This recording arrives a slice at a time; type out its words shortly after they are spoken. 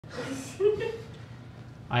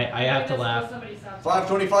I have to laugh.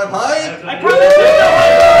 525 height. I promise.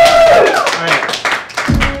 All right.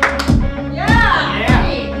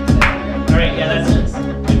 Yeah. All right. Yeah, that's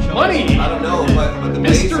it. Money. I don't know, but the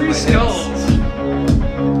mystery skulls.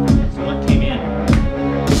 So what came in?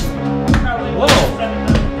 Whoa.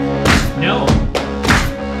 No.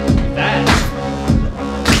 That.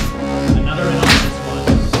 Another anonymous one.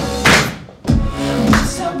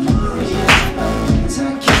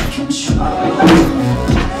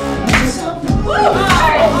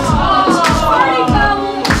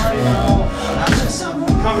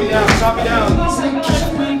 Calm me down, calm me down.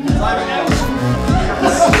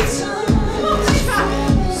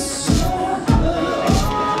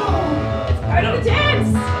 Part of the dance.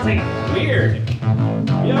 It's like weird.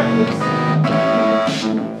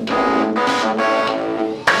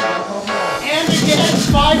 And again,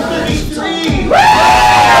 533.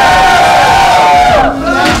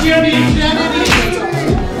 That's your identity.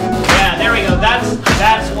 Yeah, there we go. That's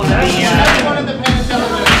one of the. That's one of the Penatella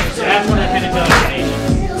donations. That's one of the Penatella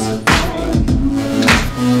donations.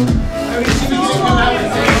 I would see you come out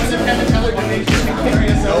and say one of the Penatella donations can carry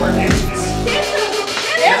us over.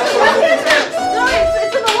 No,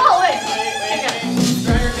 it's in the wall. Wait.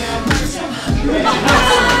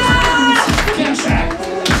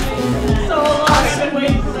 So long. I've been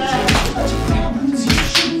waiting for that.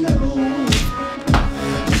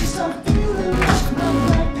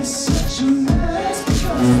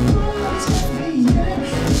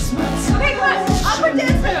 Okay, come on. Awkward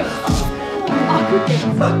dance move. Awkward dance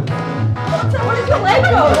move. Where did your leg go?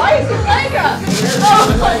 Why is your leg up?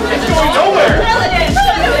 Oh, It's going nowhere. Really dance.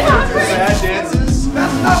 Sad dances.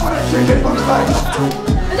 That's not what a chicken looks like.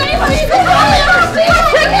 Is anybody even really ever seen a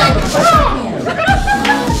chicken?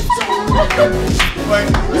 Like,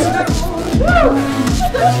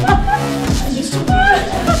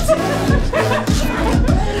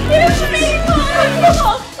 It's me,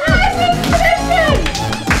 Michael!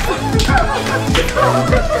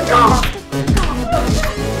 It's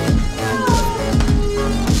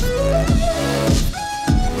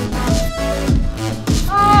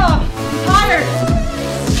Oh, tired.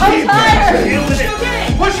 I'm tired. Okay.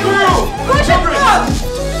 Push through. Push it through.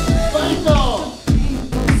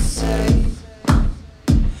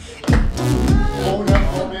 Oh no,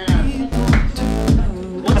 oh man.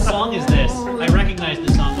 What song is this? I recognize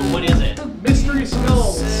this song, but what is it? Mystery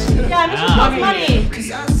skulls. Yeah, Mr. Ah. Money.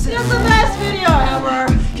 It's the best video ever.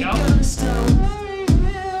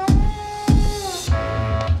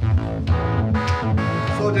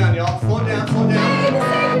 slow down, y'all. Slow down, slow down.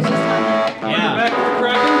 Yeah. Back with the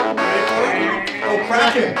Kraken. Oh,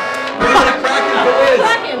 Kraken. Ready for the Kraken? Who is?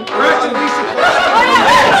 Kraken. Kraken.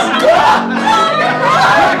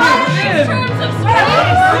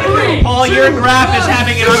 Paul, your graph is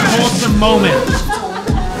having an unwholesome moment.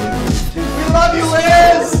 We love you,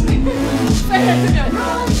 Liz.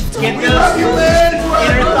 Get We love you, those Liz.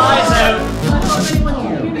 inner thighs out.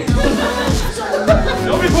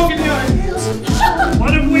 Don't be poking the eye.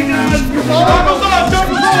 What have we done? Knuckles off,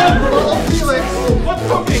 knuckles off. Oh, Felix. What's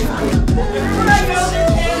poking?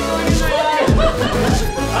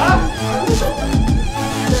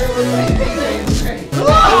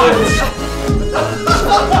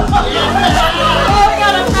 Oh my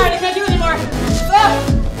god, I'm tired. I can't do it anymore.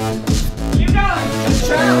 You guys.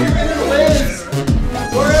 Channel your inner Liz.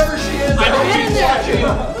 Wherever she is, I hope she's watching.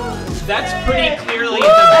 That's pretty clearly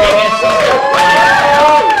the biggest,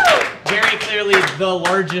 very clearly the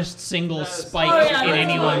largest single spike in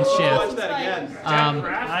anyone's Watch shift. that again.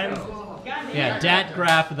 Yeah, dat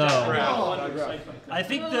graph though. I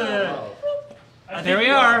think the. There we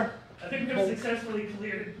are. I think we have successfully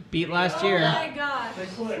cleared. Beat last Oh year. my god. the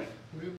cliff.